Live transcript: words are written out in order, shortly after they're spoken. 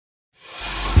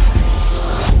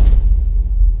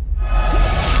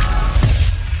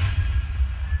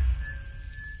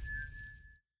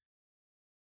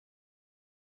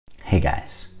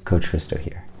guys, Coach Christo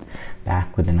here,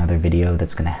 back with another video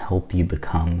that's going to help you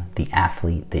become the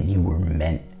athlete that you were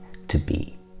meant to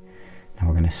be. Now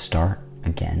we're going to start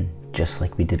again, just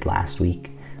like we did last week,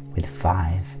 with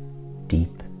 5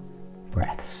 deep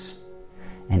breaths.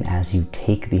 And as you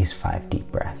take these 5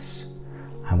 deep breaths,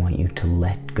 I want you to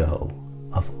let go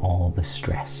of all the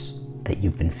stress that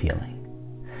you've been feeling.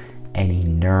 Any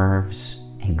nerves,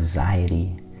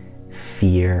 anxiety,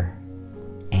 fear,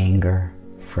 anger,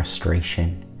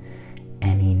 frustration,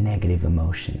 any negative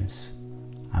emotions,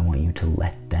 I want you to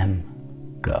let them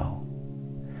go.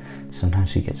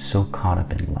 Sometimes we get so caught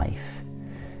up in life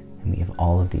and we have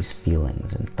all of these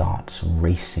feelings and thoughts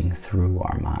racing through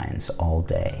our minds all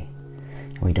day,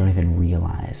 and we don't even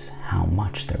realize how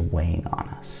much they're weighing on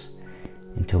us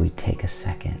until we take a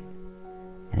second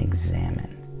and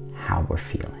examine how we're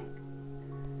feeling.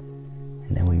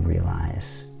 And then we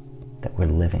realize that we're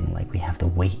living like we have the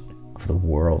weight of the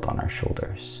world on our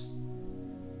shoulders.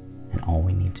 And all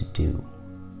we need to do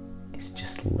is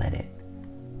just let it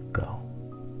go.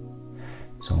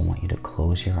 So I want you to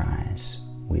close your eyes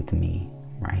with me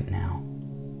right now.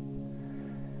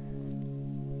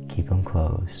 Keep them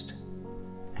closed.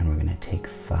 And we're going to take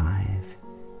 5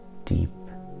 deep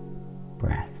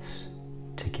breaths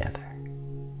together.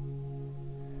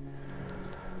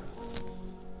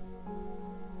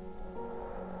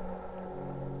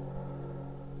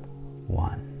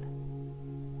 1,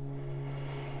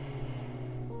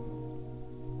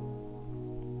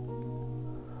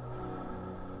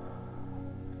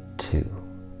 2,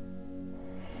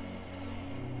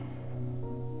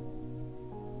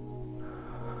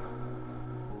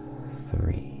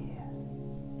 3,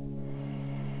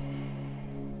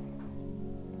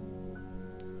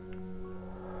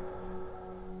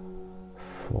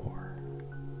 4,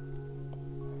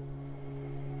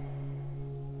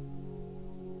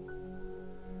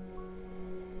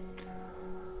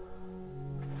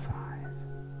 5.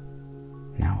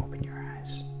 Now open your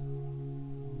eyes.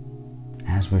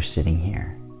 As we're sitting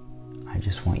here, I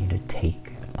just want you to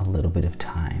take a little bit of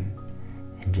time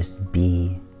and just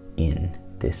be in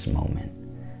this moment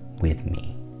with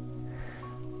me.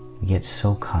 We get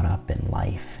so caught up in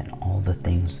life and all the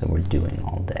things that we're doing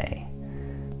all day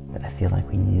that I feel like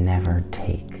we never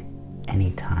take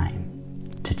any time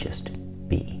to just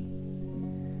be.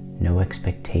 No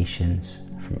expectations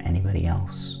from anybody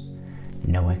else,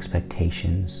 no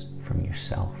expectations from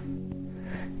yourself,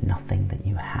 nothing that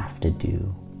you have to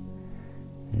do,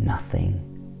 nothing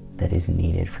that is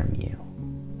needed from you.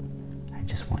 I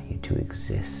just want you to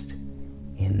exist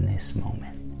in this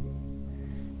moment.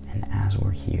 And as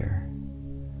we're here,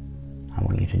 I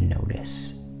want you to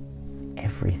notice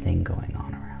everything going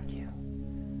on around you.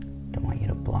 I don't want you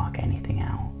to block anything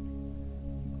out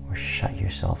or shut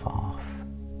yourself off.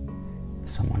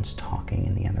 If someone's talking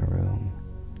in the other room,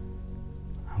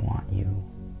 I want you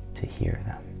to hear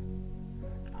them.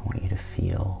 I want you to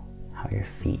feel how your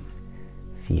feet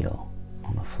feel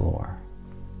on the floor.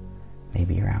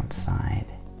 Maybe you're outside.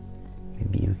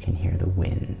 Maybe you can hear the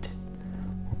wind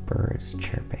or birds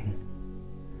chirping.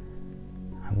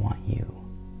 I want you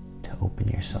to open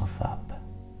yourself up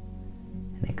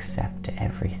and accept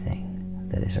everything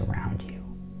that is around you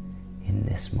in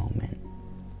this moment,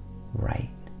 right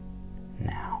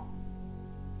now.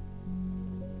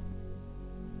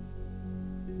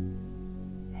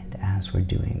 And as we're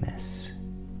doing this,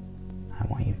 I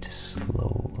want you to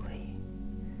slowly,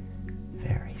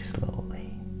 very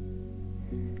slowly,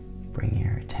 bring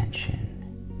your attention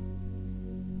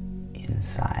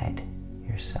inside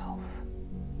yourself.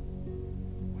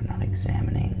 We're not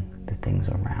examining the things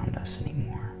around us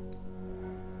anymore,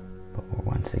 but we're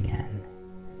once again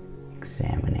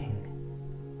examining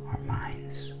our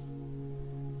minds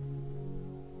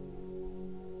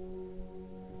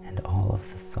and all of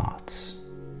the thoughts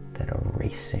that are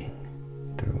racing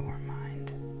through our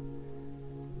mind.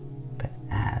 But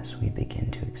as we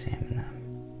begin to examine them,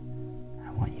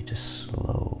 I want you to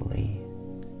slowly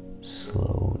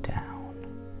slow down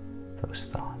those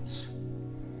thoughts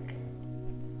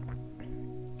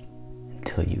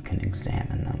until you can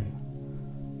examine them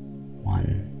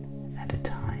one at a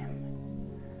time.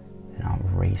 They're not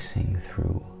racing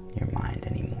through your mind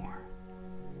anymore,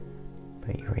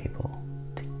 but you're able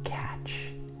to catch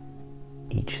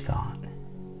each thought,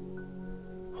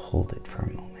 hold it for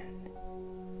a moment,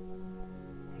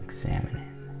 examine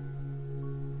it,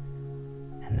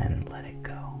 and then let it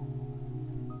go.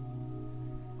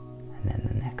 And then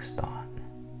the next thought,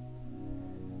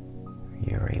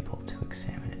 you're able to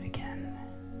examine it again,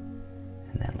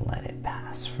 and then let it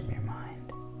pass from your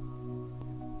mind.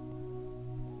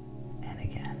 And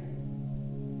again.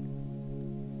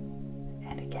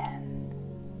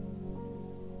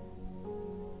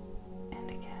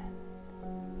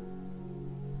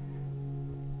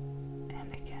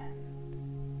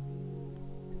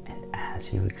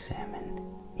 as you examine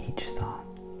each thought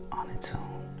on its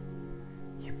own,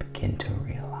 you begin to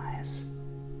realize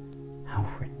how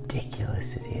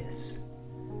ridiculous it is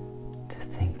to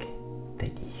think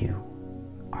that you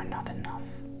are not enough.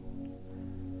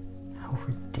 How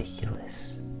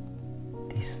ridiculous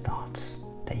these thoughts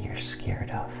that you're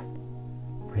scared of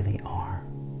really are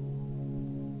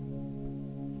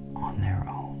on their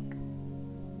own.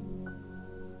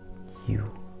 You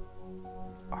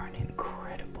are an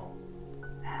incredible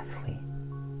athlete,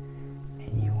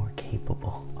 and you are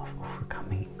capable of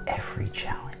overcoming every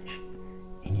challenge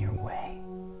in your way.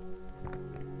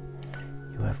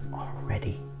 You have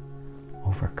already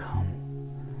overcome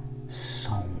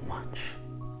so much.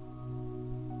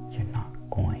 You're not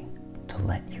going to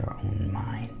let your own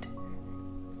mind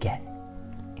get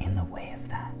in the way of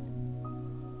that.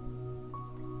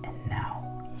 And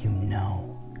now you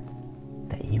know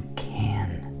that you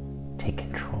can take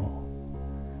control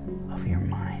of your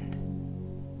mind,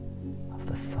 of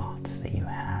the thoughts that you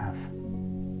have,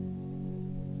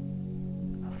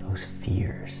 of those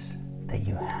fears that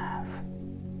you have.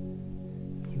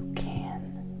 You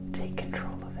can take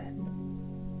control of it.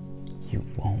 You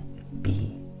won't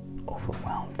be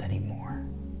overwhelmed anymore.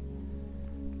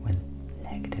 When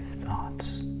negative thoughts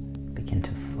begin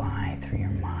to fly through your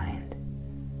mind,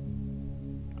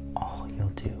 all you'll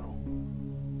do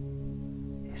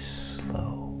is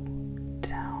slow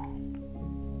down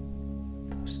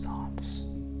those thoughts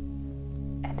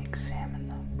and examine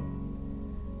them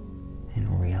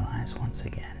and realize once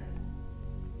again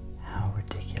how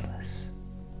ridiculous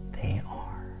they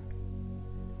are,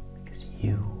 because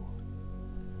you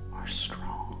are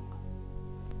strong.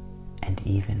 And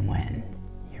even when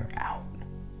you're out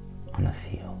on the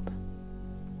field,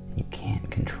 you can't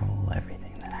control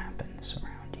everything that happens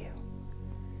around you,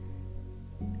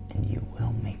 and you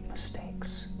will make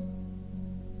mistakes,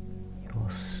 you will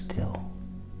still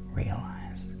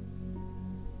realize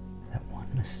that one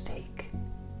mistake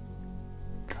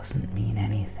doesn't mean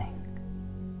anything.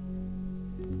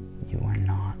 You are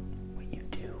not what you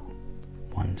do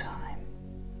one time,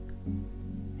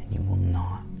 and you will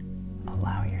not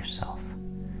allow yourself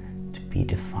to be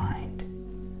defined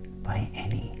by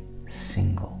any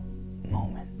single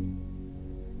moment,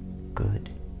 good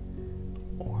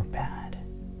or bad.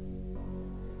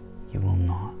 You will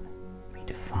not be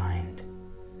defined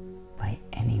by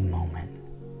any moment.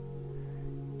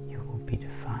 You will be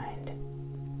defined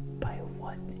by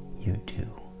what you do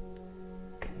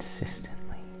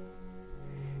consistently.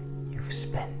 You've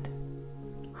spent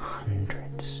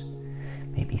hundreds,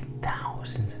 maybe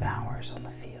thousands of hours on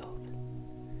the field.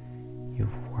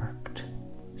 You've worked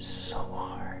so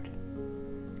hard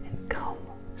and come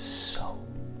so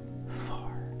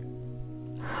far.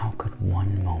 How could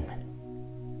one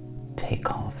moment take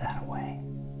all of that away?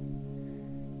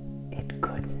 It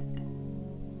couldn't.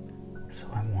 So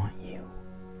I want you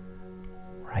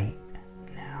right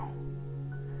now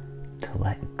to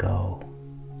let go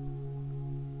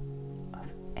of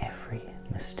every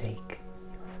mistake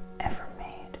you've ever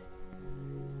made.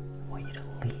 I want you to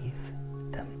leave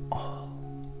them all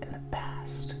in the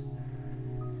past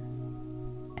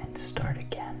and start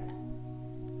again.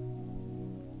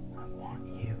 I want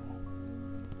you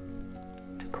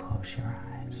to close your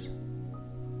eyes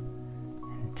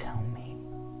and tell me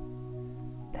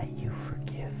that you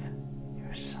forgive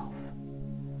yourself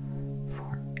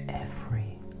for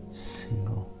every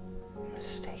single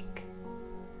mistake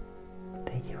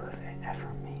that you have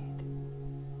ever made.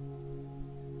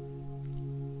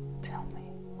 Tell me.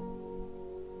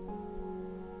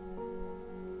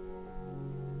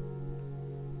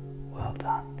 Well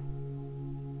done.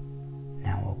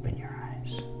 Now open your eyes.